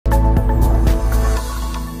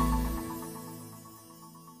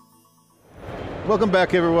Welcome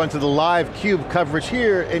back everyone to the live CUBE coverage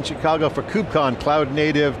here in Chicago for KubeCon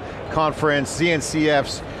CloudNative Conference,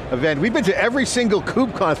 CNCF's event. We've been to every single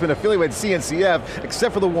KubeCon that's been affiliated with CNCF,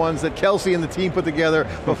 except for the ones that Kelsey and the team put together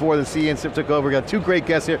before the CNCF took over. We got two great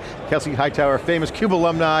guests here. Kelsey Hightower, famous CUBE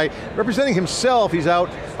alumni, representing himself. He's out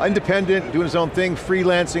independent, doing his own thing,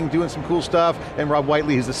 freelancing, doing some cool stuff. And Rob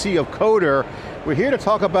Whiteley, who's the CEO of Coder. We're here to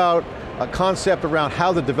talk about a concept around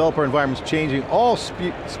how the developer environment's changing, all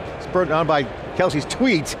spurred on by Kelsey's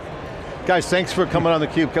tweet. Guys, thanks for coming on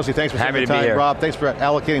theCUBE. Kelsey, thanks for spending the time. Rob, thanks for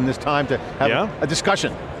allocating this time to have a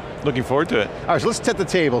discussion. Looking forward to it. All right, so let's set the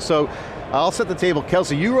table. So, I'll set the table.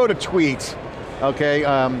 Kelsey, you wrote a tweet, okay,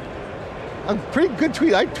 a pretty good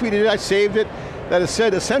tweet. I tweeted it, I saved it, that it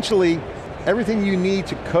said essentially, everything you need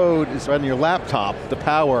to code is on your laptop, the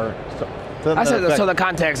power. I said, so the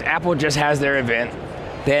context, Apple just has their event.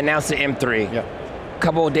 They announced the M3. Yeah. A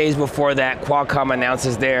couple of days before that, Qualcomm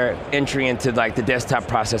announces their entry into like the desktop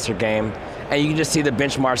processor game, and you can just see the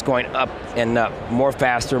benchmarks going up and up, more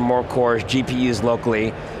faster, more cores, GPUs locally.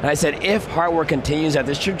 And I said, if hardware continues at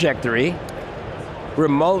this trajectory,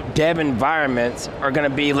 remote dev environments are going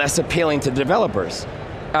to be less appealing to developers.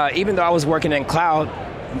 Even though I was working in cloud,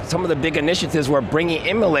 some of the big initiatives were bringing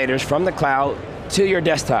emulators from the cloud to your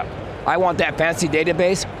desktop. I want that fancy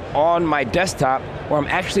database on my desktop where I'm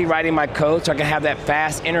actually writing my code so I can have that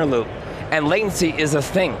fast interloop. And latency is a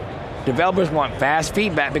thing. Developers want fast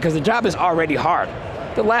feedback because the job is already hard.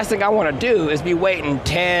 The last thing I want to do is be waiting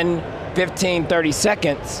 10, 15, 30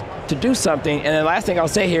 seconds to do something, and the last thing I'll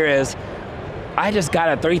say here is, I just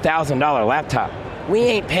got a $3,000 laptop. We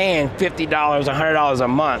ain't paying $50, $100 a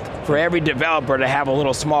month for every developer to have a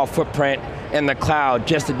little small footprint in the cloud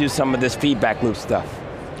just to do some of this feedback loop stuff.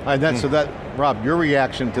 So Rob, your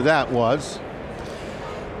reaction to that was?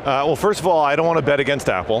 Well, first of all, I don't want to bet against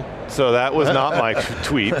Apple, so that was not my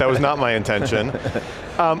tweet, that was not my intention.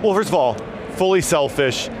 Well, first of all, fully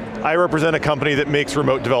selfish, I represent a company that makes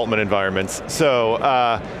remote development environments. So,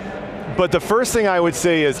 but the first thing I would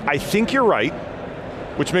say is, I think you're right,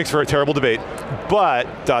 which makes for a terrible debate, but,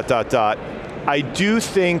 I do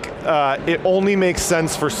think it only makes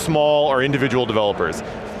sense for small or individual developers.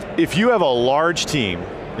 If you have a large team,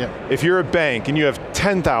 if you're a bank and you have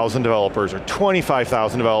 10,000 developers or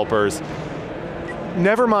 25,000 developers,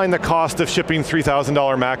 never mind the cost of shipping $3,000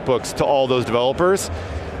 MacBooks to all those developers,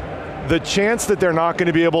 the chance that they're not going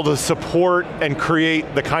to be able to support and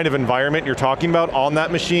create the kind of environment you're talking about on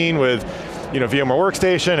that machine with VMware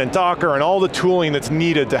Workstation and Docker and all the tooling that's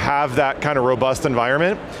needed to have that kind of robust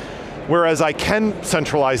environment. Whereas I can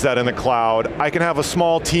centralize that in the cloud, I can have a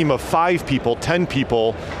small team of 5 people, 10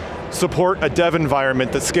 people, support a dev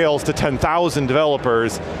environment that scales to 10,000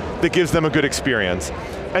 developers that gives them a good experience.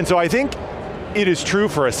 And so I think it is true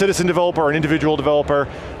for a citizen developer or an individual developer,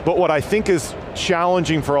 but what I think is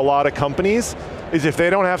challenging for a lot of companies is if they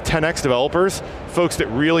don't have 10x developers, folks that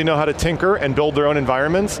really know how to tinker and build their own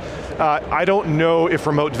environments, I don't know if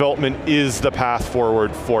remote development is the path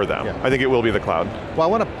forward for them. I think it will be the cloud. Well, I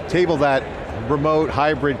want to table that remote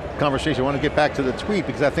hybrid conversation. I want to get back to the tweet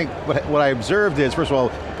because I think what I observed is, first of all,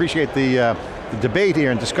 appreciate the debate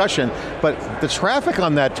here and discussion, but the traffic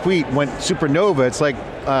on that tweet went supernova. It's like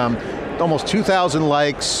almost 2,000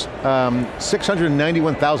 likes,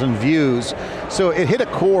 691,000 views. So it hit a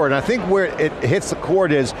chord, and I think where it hits the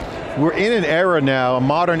chord is, we're in an era now, a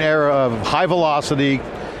modern era of high velocity,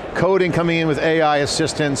 coding coming in with AI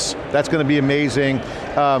assistance, that's going to be amazing.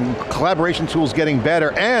 Collaboration tools getting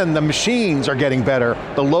better, and the machines are getting better.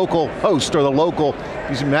 The local host or the local,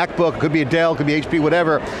 using MacBook, could be a Dell, could be HP,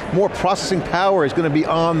 whatever. More processing power is going to be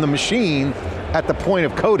on the machine at the point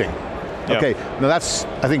of coding. Okay, now that's,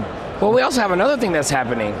 I think. Well, we also have another thing that's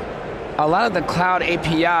happening. A lot of the cloud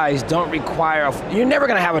APIs don't require, you're never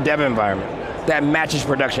going to have a dev environment that matches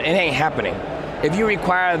production. It ain't happening. If you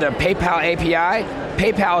require the PayPal API,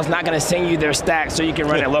 PayPal is not going to send you their stack so you can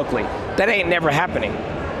run it locally. That ain't never happening.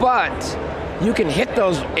 But you can hit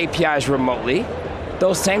those APIs remotely.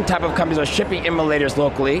 Those same type of companies are shipping emulators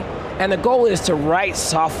locally, and the goal is to write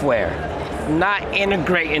software, not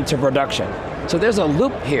integrate into production. So there's a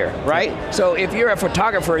loop here, right? So if you're a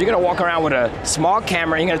photographer, you're going to walk around with a small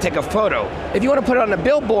camera, you're going to take a photo. If you want to put it on a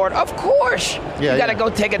billboard, of course, you got to go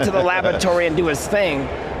take it to the laboratory and do its thing.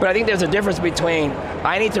 But I think there's a difference between,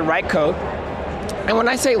 I need to write code, and when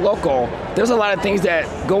I say local, there's a lot of things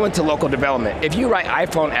that go into local development. If you write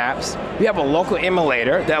iPhone apps, you have a local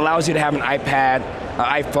emulator that allows you to have an iPad,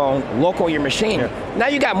 iPhone, local on your machine. Now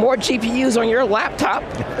you got more GPUs on your laptop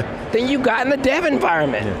than you got in the dev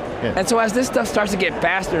environment. And so as this stuff starts to get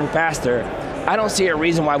faster and faster, I don't see a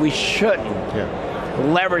reason why we shouldn't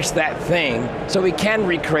leverage that thing so we can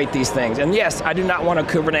recreate these things. And yes, I do not want a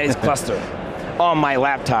Kubernetes cluster on my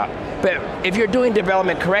laptop. But if you're doing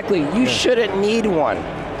development correctly, you shouldn't need one.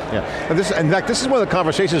 Yeah, and in fact, this is one of the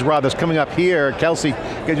conversations, Rob, that's coming up here. Kelsey,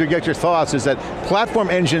 get your thoughts, is that platform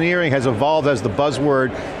engineering has evolved as the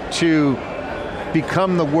buzzword to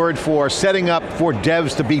become the word for setting up for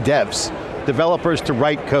devs to be devs, developers to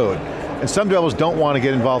write code. And some developers don't want to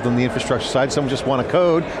get involved in the infrastructure side, some just want to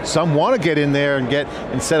code, some want to get in there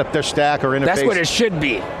and set up their stack or interface. That's what it should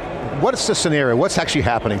be. What's the scenario? What's actually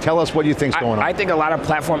happening? Tell us what you think's going on. I think a lot of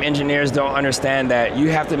platform engineers don't understand that you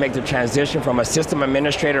have to make the transition from a system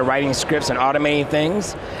administrator writing scripts and automating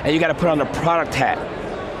things, and you got to put on the product hat.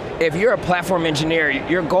 If you're a platform engineer,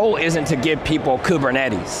 your goal isn't to give people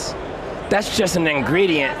Kubernetes. That's just an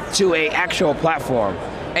ingredient to an actual platform,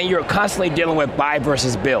 and you're constantly dealing with buy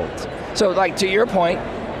versus build. So like to your point,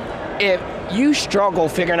 if you struggle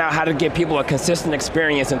figuring out how to give people a consistent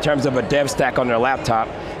experience in terms of a dev stack on their laptop,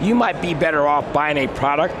 you might be better off buying a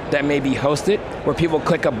product that may be hosted, where people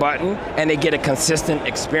click a button and they get a consistent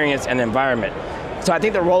experience and environment. So I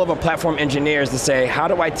think the role of a platform engineer is to say, how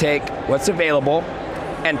do I take what's available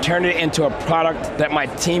and turn it into a product that my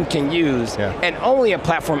team can use, and only a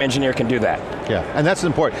platform engineer can do that. Yeah, and that's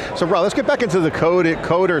important. So Rob, let's get back into the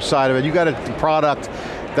coder side of it. You got a product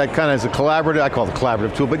that kind of is a collaborative, I call it a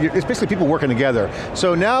collaborative tool, but it's basically people working together.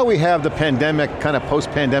 So now we have the pandemic, kind of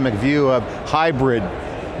post-pandemic view of hybrid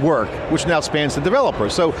work, which now spans the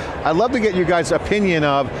developers. So I'd love to get you guys' opinion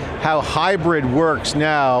of how hybrid works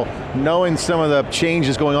now, knowing some of the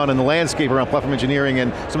changes going on in the landscape around platform engineering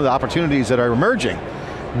and some of the opportunities that are emerging.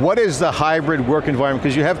 What is the hybrid work environment?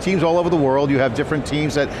 Because you have teams all over the world, you have different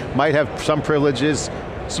teams that might have some privileges,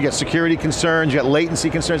 so you got security concerns, you got latency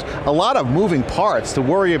concerns, a lot of moving parts to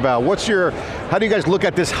worry about. How do you guys look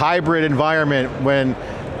at this hybrid environment when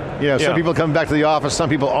some people come back to the office, some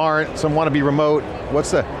people aren't, some want to be remote?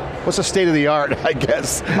 What's the state of the art, I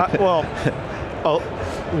guess?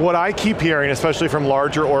 What I keep hearing, especially from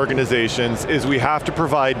larger organizations, is we have to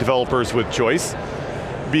provide developers with choice,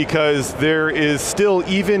 because there is still,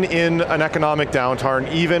 even in an economic downturn,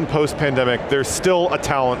 even post-pandemic, there's still a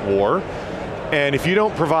talent war. And if you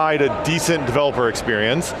don't provide a decent developer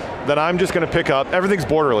experience, then I'm just going to pick up, everything's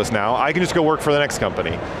borderless now, I can just go work for the next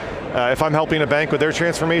company. If I'm helping a bank with their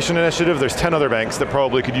transformation initiative, there's 10 other banks that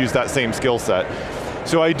probably could use that same skill set.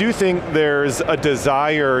 So I do think there's a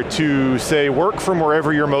desire to say, work from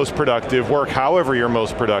wherever you're most productive, work however you're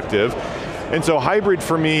most productive. And so hybrid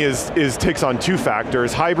for me takes on two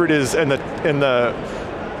factors. Hybrid is, in the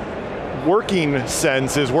working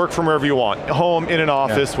sense, is work from wherever you want, home, in an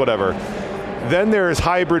office, whatever. Then there's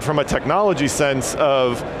hybrid from a technology sense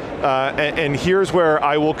of, and here's where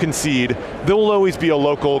I will concede, there will always be a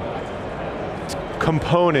local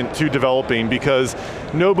component to developing, because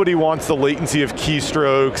nobody wants the latency of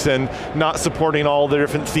keystrokes and not supporting all the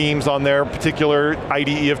different themes on their particular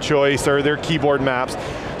IDE of choice or their keyboard maps.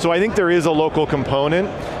 So I think there is a local component,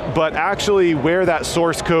 but actually where that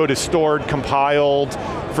source code is stored, compiled,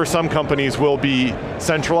 for some companies will be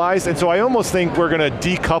centralized. And so I almost think we're going to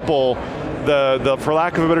decouple for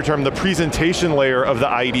lack of a better term, the presentation layer of the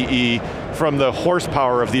IDE from the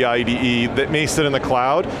horsepower of the IDE that may sit in the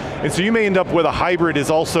cloud. And so you may end up with a hybrid is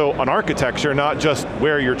also an architecture, not just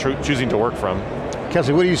where you're choosing to work from.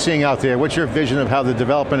 Kelsey, what are you seeing out there? What's your vision of how the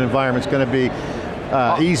development environment's going to be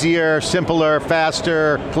easier, simpler,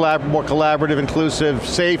 faster, more collaborative, inclusive,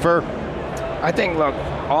 safer? I think, look,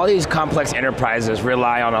 all these complex enterprises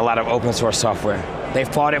rely on a lot of open source software. They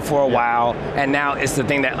fought it for a while, and now it's the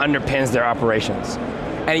thing that underpins their operations.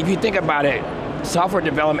 And if you think about it, software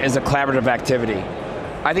development is a collaborative activity.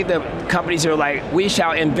 I think the companies are like, we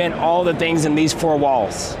shall invent all the things in these four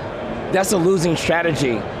walls. That's a losing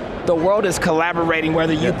strategy. The world is collaborating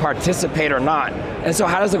whether you participate or not. And so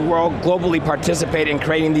how does the world globally participate in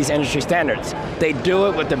creating these industry standards? They do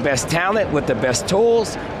it with the best talent, with the best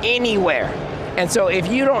tools, anywhere. And so if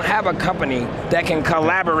you don't have a company that can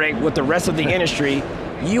collaborate with the rest of the industry,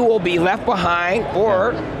 you will be left behind,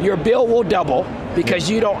 or your bill will double because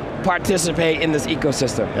you don't participate in this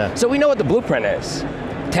ecosystem. So we know what the blueprint is.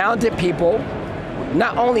 Talented people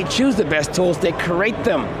not only choose the best tools, they create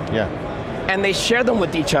them. And they share them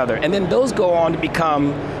with each other, and then those go on to become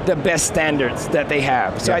the best standards that they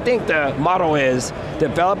have. So I think the model is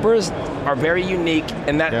developers are very unique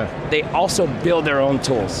in that they also build their own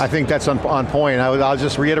tools. I think that's on point. I'll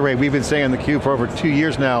just reiterate, we've been saying on theCUBE for over 2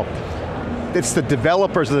 years now, it's the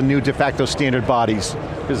developers of the new de facto standard bodies.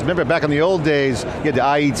 Because remember, back in the old days, you had the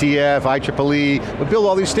IETF, IEEE, we build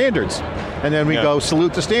all these standards. And then we go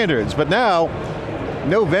salute the standards. But now,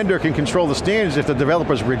 no vendor can control the standards if the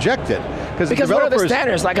developers reject it. Because what are the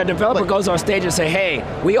standards? Like a developer goes on stage and say,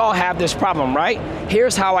 hey, we all have this problem, right?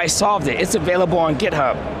 Here's how I solved it. It's available on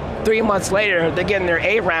GitHub. 3 months later, they're getting their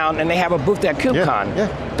A round and they have a booth at KubeCon.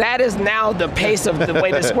 That is now the pace of the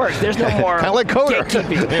way this works. There's no more kind of like Coder.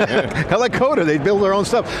 Kind of like Coder, they build their own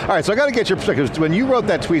stuff. All right, so I got to get your perspective. When you wrote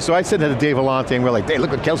that tweet, so I said that to Dave Vellante and we're like, hey,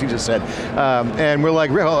 look what Kelsey just said. And we're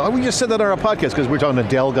like, oh, we just said that on our podcast because we're talking to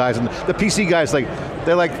Dell guys and the PC guys,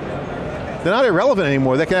 they're not irrelevant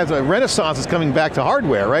anymore. They can have, a renaissance is coming back to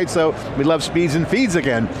hardware, right? So we love speeds and feeds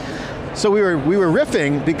again. So we were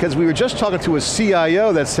riffing because we were just talking to a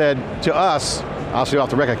CIO that said to us, I'll say off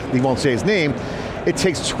the record, he won't say his name, it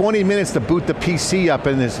takes 20 minutes to boot the PC up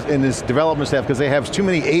in this development staff because they have too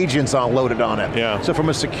many agents loaded on it. So from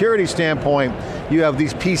a security standpoint, you have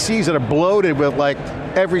these PCs that are bloated with like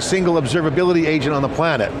every single observability agent on the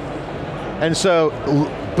planet. And so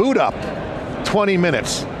boot up, 20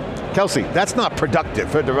 minutes. Kelsey, that's not productive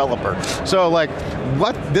for a developer. So like,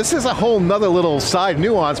 this is a whole nother little side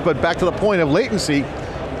nuance, but back to the point of latency,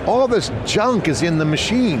 all this junk is in the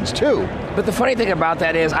machines too. But the funny thing about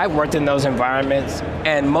that is, I've worked in those environments,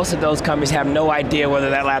 and most of those companies have no idea whether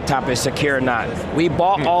that laptop is secure or not. We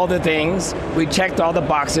bought all the things, we checked all the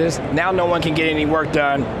boxes, now no one can get any work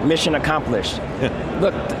done, mission accomplished.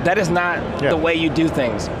 Look, that is not the way you do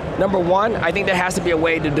things. Number one, I think there has to be a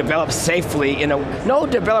way to develop safely. No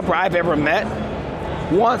developer I've ever met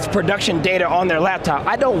wants production data on their laptop.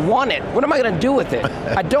 I don't want it. What am I going to do with it?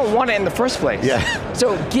 I don't want it in the first place.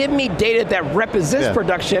 So give me data that represents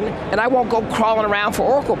production, and I won't go crawling around for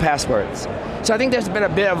Oracle passwords. So I think there's been a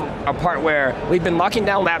bit of a part where we've been locking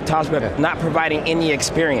down laptops but not providing any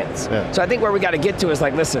experience. So I think where we got to get to is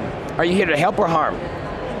like, listen, are you here to help or harm?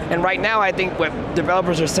 And right now I think what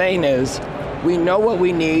developers are saying is, we know what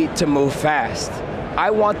we need to move fast.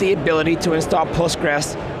 I want the ability to install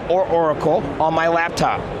Postgres or Oracle on my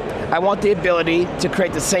laptop. I want the ability to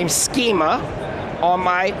create the same schema on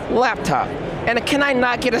my laptop. And can I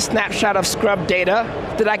not get a snapshot of scrub data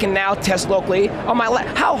that I can now test locally on my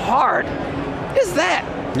laptop? How hard is that?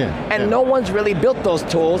 And no one's really built those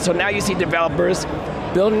tools, so now you see developers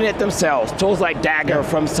building it themselves. Tools like Dagger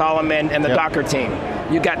from Solomon and the Docker team.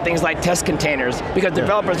 You got things like test containers, because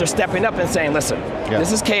developers are stepping up and saying, listen,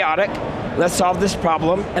 this is chaotic, let's solve this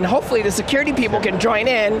problem, and hopefully the security people can join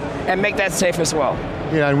in and make that safe as well.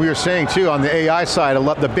 And we were saying too, on the AI side,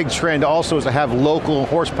 the big trend also is to have local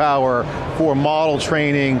horsepower for model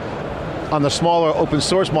training on the smaller open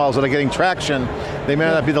source models that are getting traction. They may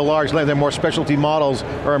not be the large, they're more specialty models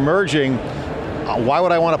are emerging. Why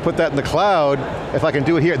would I want to put that in the cloud if I can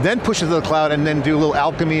do it here, then push it to the cloud and then do a little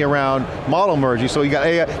alchemy around model merging? So you got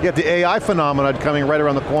AI, you have the AI phenomenon coming right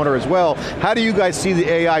around the corner as well. How do you guys see the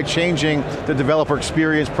AI changing the developer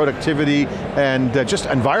experience, productivity, and just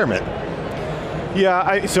environment?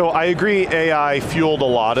 So I agree AI fueled a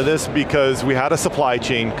lot of this because we had a supply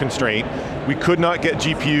chain constraint. We could not get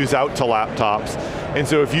GPUs out to laptops. And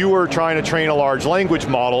so if you were trying to train a large language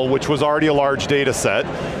model, which was already a large data set,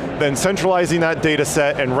 then centralizing that data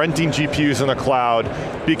set and renting GPUs in the cloud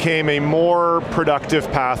became a more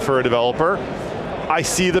productive path for a developer. I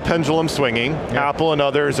see the pendulum swinging. Apple and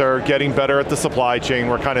others are getting better at the supply chain.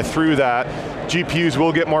 We're kind of through that. GPUs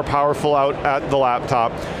will get more powerful out at the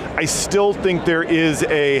laptop. I still think there is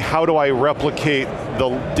a, how do I replicate the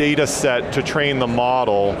data set to train the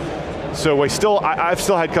model? So I've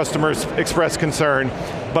still had customers express concern,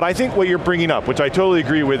 but I think what you're bringing up, which I totally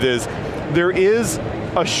agree with, is there is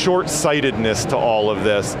a short-sightedness to all of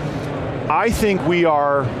this. I think we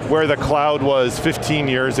are where the cloud was 15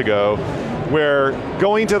 years ago, where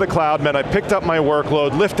going to the cloud meant I picked up my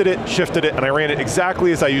workload, lifted it, shifted it, and I ran it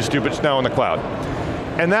exactly as I used to, but it's now in the cloud.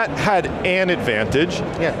 And that had an advantage,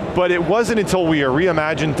 but it wasn't until we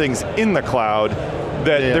reimagined things in the cloud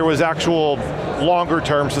that there was actual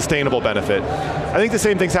longer-term sustainable benefit. I think the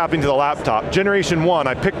same thing's happening to the laptop. Generation 1,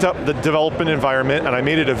 I picked up the development environment and I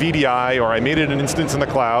made it a VDI or I made it an instance in the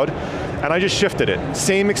cloud, and I just shifted it.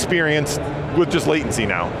 Same experience with just latency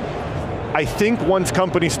now. I think once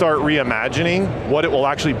companies start reimagining what it will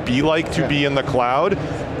actually be like to be in the cloud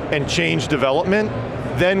and change development,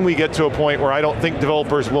 then we get to a point where I don't think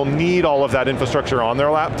developers will need all of that infrastructure on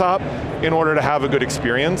their laptop in order to have a good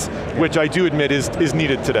experience, which I do admit is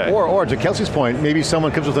needed today. Or to Kelsey's point, maybe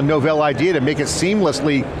someone comes with a novel idea to make it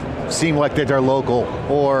seamlessly seem like that they're local,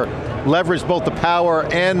 or leverage both the power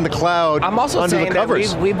and the cloud. I'm also under saying the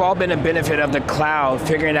covers. that we've all been a benefit of the cloud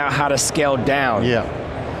figuring out how to scale down.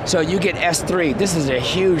 So you get S3, this is a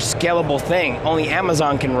huge scalable thing, only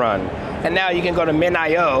Amazon can run. And now you can go to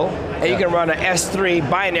MinIO, and you can run an S3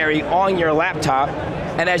 binary on your laptop,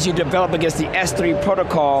 and as you develop against the S3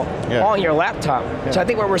 protocol on your laptop. So I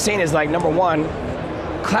think what we're seeing is like, number one,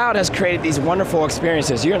 cloud has created these wonderful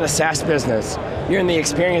experiences. You're in the SaaS business, you're in the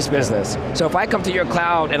experience business. So if I come to your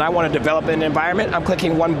cloud and I want to develop an environment, I'm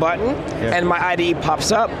clicking one button and my IDE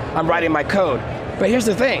pops up, I'm writing my code. But here's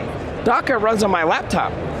the thing, Docker runs on my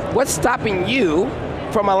laptop. What's stopping you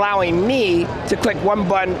from allowing me to click one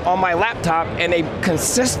button on my laptop and a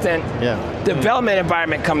consistent development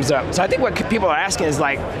environment comes up? So I think what people are asking is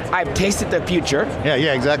like, I've tasted the future.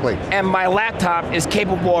 Yeah, exactly. And my laptop is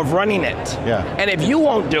capable of running it. And if you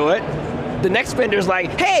won't do it, the next vendor's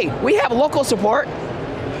like, hey, we have local support.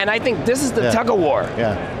 And I think this is the tug of war.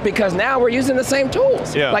 Because now we're using the same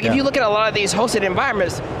tools. Like if you look at a lot of these hosted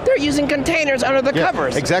environments, they're using containers under the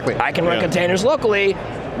covers. Exactly. I can run containers locally.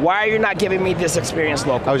 Why are you not giving me this experience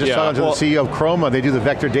locally? I was just talking to the CEO of Chroma. They do the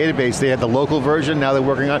vector database. They had the local version, now they're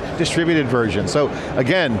working on distributed version. So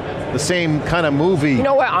again, the same kind of movie. You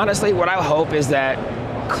know what, honestly, what I hope is that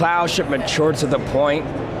cloud should mature to the point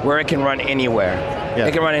where it can run anywhere.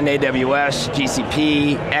 It can run in AWS,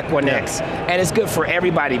 GCP, Equinix, and it's good for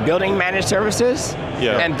everybody. Building managed services,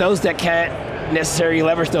 and those that can't necessarily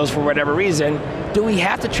leverage those for whatever reason, do we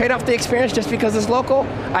have to trade off the experience just because it's local?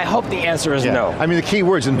 I hope the answer is no. I mean, the key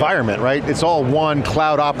word is environment, right? It's all one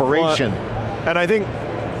cloud operation. And I think,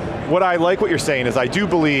 what I like what you're saying is I do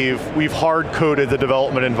believe we've hard-coded the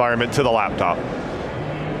development environment to the laptop.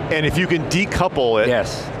 And if you can decouple it,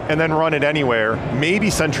 and then run it anywhere, maybe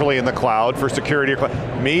centrally in the cloud for security,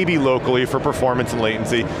 maybe locally for performance and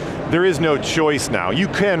latency, there is no choice now. You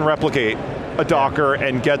can replicate a Docker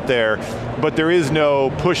and get there, but there is no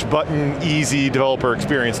push button, easy developer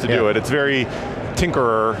experience to do it. It's very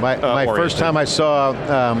tinkerer My first time I saw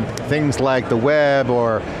things like the web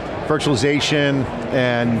or virtualization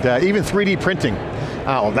and even 3D printing.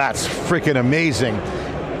 Oh, that's freaking amazing.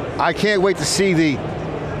 I can't wait to see the,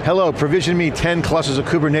 hello, provision me 10 clusters of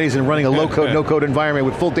Kubernetes and running a low-code, no-code environment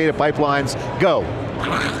with full data pipelines, go.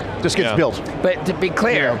 Just gets built. But to be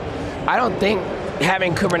clear, I don't think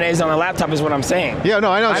having Kubernetes on a laptop is what I'm saying. Yeah,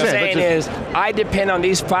 no, I know what I'm saying is, I depend on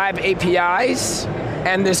these 5 APIs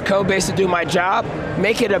and this code base to do my job,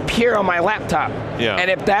 make it appear on my laptop.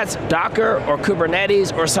 And if that's Docker or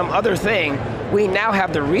Kubernetes or some other thing, we now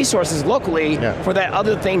have the resources locally for that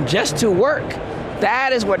other thing just to work.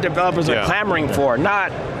 That is what developers are clamoring for,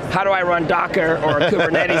 not how do I run Docker or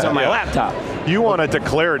Kubernetes on my laptop. You want a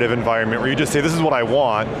declarative environment where you just say, this is what I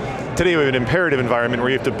want. Today we have an imperative environment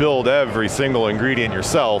where you have to build every single ingredient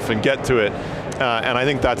yourself and get to it, and I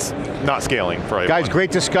think that's not scaling for everyone. Guys,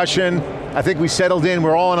 great discussion. I think we settled in,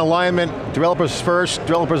 we're all in alignment. Developers first,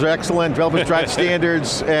 developers are excellent, developers drive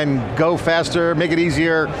standards and go faster, make it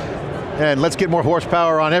easier, and let's get more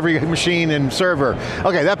horsepower on every machine and server.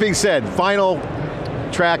 Okay, that being said, final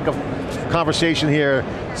track of conversation here.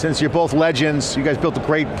 Since you're both legends, you guys built a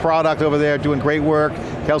great product over there, doing great work.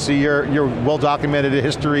 Kelsey, you're well documented a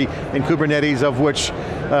history in Kubernetes, of which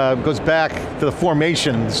goes back to the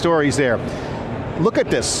formation, the stories there. Look at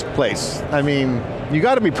this place. I mean, you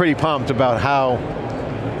got to be pretty pumped about how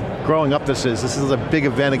growing up this is. This is a big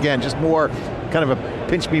event again, just more kind of a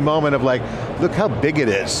pinch me moment of like, look how big it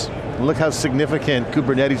is. Look how significant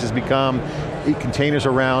Kubernetes has become, containers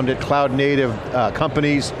around it, cloud native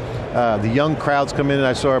companies. The young crowds come in, and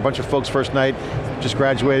I saw a bunch of folks first night, just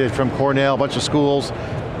graduated from Cornell, a bunch of schools.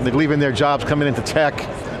 They're leaving their jobs, coming into tech.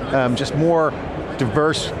 Just more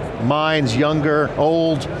diverse minds, younger,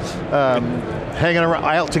 old, hanging around,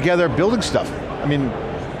 out together, building stuff. I mean,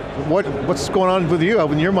 what's going on with you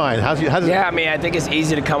in your mind? Yeah, I mean, I think it's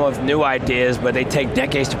easy to come up with new ideas, but they take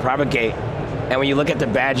decades to propagate. And when you look at the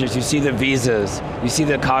badges, you see the visas, you see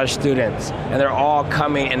the college students, and they're all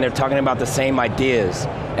coming and they're talking about the same ideas.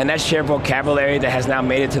 And that shared vocabulary that has now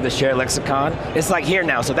made it to the shared lexicon, it's like here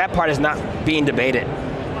now, so that part is not being debated.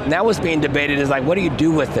 Now what's being debated is like, what do you do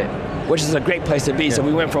with it? Which is a great place to be. So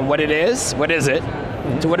we went from what it is it,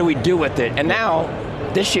 to what do we do with it? And now,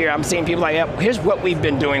 this year, I'm seeing people like, here's what we've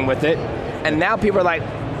been doing with it. And now people are like,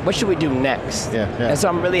 what should we do next? And so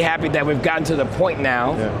I'm really happy that we've gotten to the point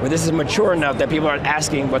now where this is mature enough that people are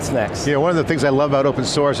asking what's next. Yeah, one of the things I love about open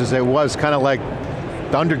source is it was kind of like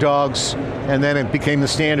the underdogs, and then it became the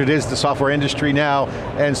standard, is the software industry now.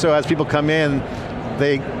 And so as people come in,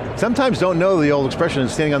 they sometimes don't know the old expression,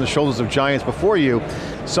 standing on the shoulders of giants before you.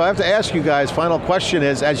 So I have to ask you guys, final question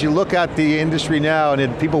is, as you look at the industry now,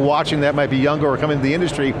 and people watching that might be younger or coming to the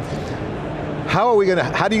industry,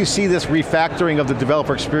 how do you see this refactoring of the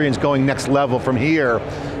developer experience going next level from here,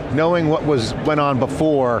 knowing what went on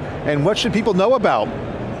before, and what should people know about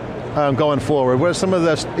going forward? What are some of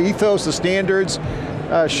the ethos, the standards?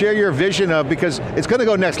 Share your vision of, because it's going to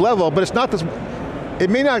go next level, but it's not this, it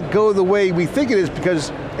may not go the way we think it is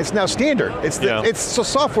because it's now standard. It's a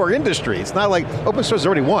software industry. It's not like open source has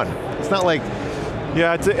already won. It's not like,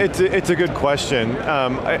 yeah, it's a good question.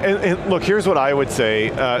 And look, here's what I would say.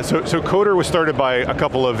 So Coder was started by a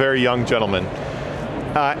couple of very young gentlemen.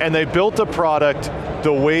 And they built a product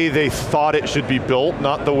the way they thought it should be built,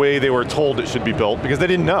 not the way they were told it should be built, because they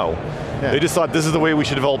didn't know. Yeah. They just thought this is the way we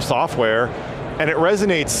should develop software, and it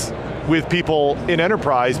resonates with people in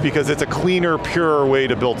enterprise because it's a cleaner, purer way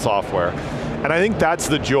to build software. And I think that's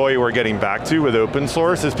the joy we're getting back to with open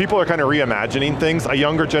source, is people are kind of reimagining things. A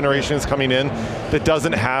younger generation is coming in that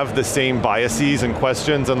doesn't have the same biases and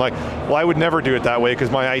questions, and like, well, I would never do it that way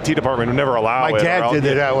because my IT department would never allow it. My dad did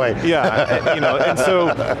it that way. Yeah, and so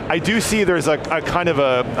I do see there's a kind of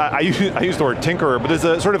a, I use the word tinkerer, but there's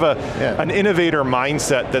a sort of an innovator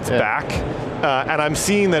mindset that's back. And I'm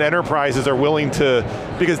seeing that enterprises are willing to,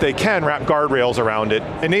 because they can wrap guardrails around it,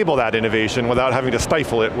 enable that innovation without having to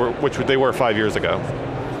stifle it, which they were 5 years ago.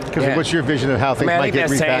 Because what's your vision of how things might get refactored? I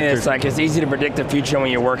think that's saying it's like, it's easy to predict the future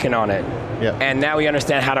when you're working on it. Yeah. And now we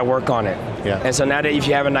understand how to work on it. Yeah. And so now that if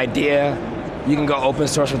you have an idea, you can go open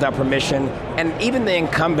source without permission. And even the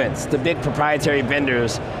incumbents, the big proprietary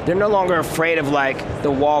vendors, they're no longer afraid of like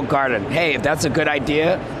the walled garden. Hey, if that's a good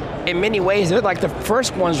idea, in many ways, they're like the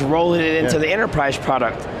first ones rolling it into the enterprise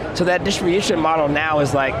product. So that distribution model now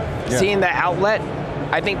is like, seeing that outlet,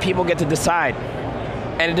 I think people get to decide.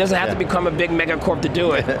 And it doesn't have to become a big megacorp to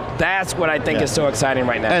do it. That's what I think is so exciting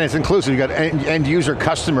right now. And it's inclusive, you got end user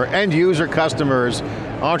customers,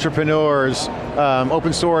 entrepreneurs,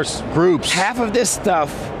 open source groups. Half of this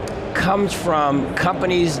stuff comes from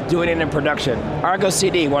companies doing it in production. Argo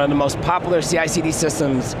CD, one of the most popular CI/CD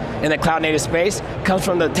systems in the cloud native space, comes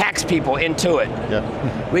from the tax people into it.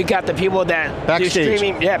 Yeah. We got the people that do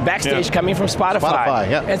streaming, backstage coming from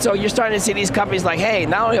Spotify. And so you're starting to see these companies like, hey,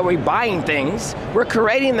 not only are we buying things, we're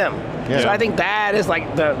creating them. Yeah. So I think that is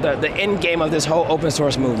like the end game of this whole open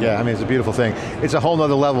source movement. Yeah, I mean, it's a beautiful thing. It's a whole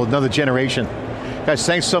nother level, another generation. Guys,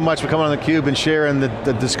 thanks so much for coming on theCUBE and sharing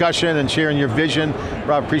the discussion and sharing your vision.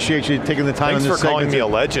 Rob, appreciate you taking the time. Thanks for calling me a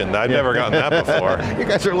legend. I've never gotten that before. You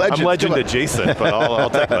guys are legends. I'm legend adjacent, but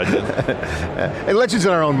I'll take legend. And legends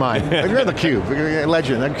in our own mind. You're on theCUBE,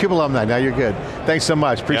 legend, CUBE alumni, now you're good. Thanks so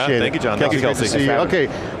much, appreciate it. Thank you, John. Thank you, Kelsey. See you. Okay,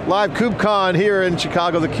 live KubeCon here in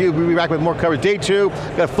Chicago, theCUBE. We'll be back with more coverage. Day 2,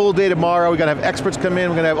 got a full day tomorrow. We're going to have experts come in.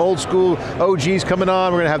 We're going to have old school OGs coming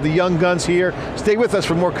on. We're going to have the young guns here. Stay with us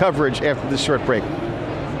for more coverage after this short break.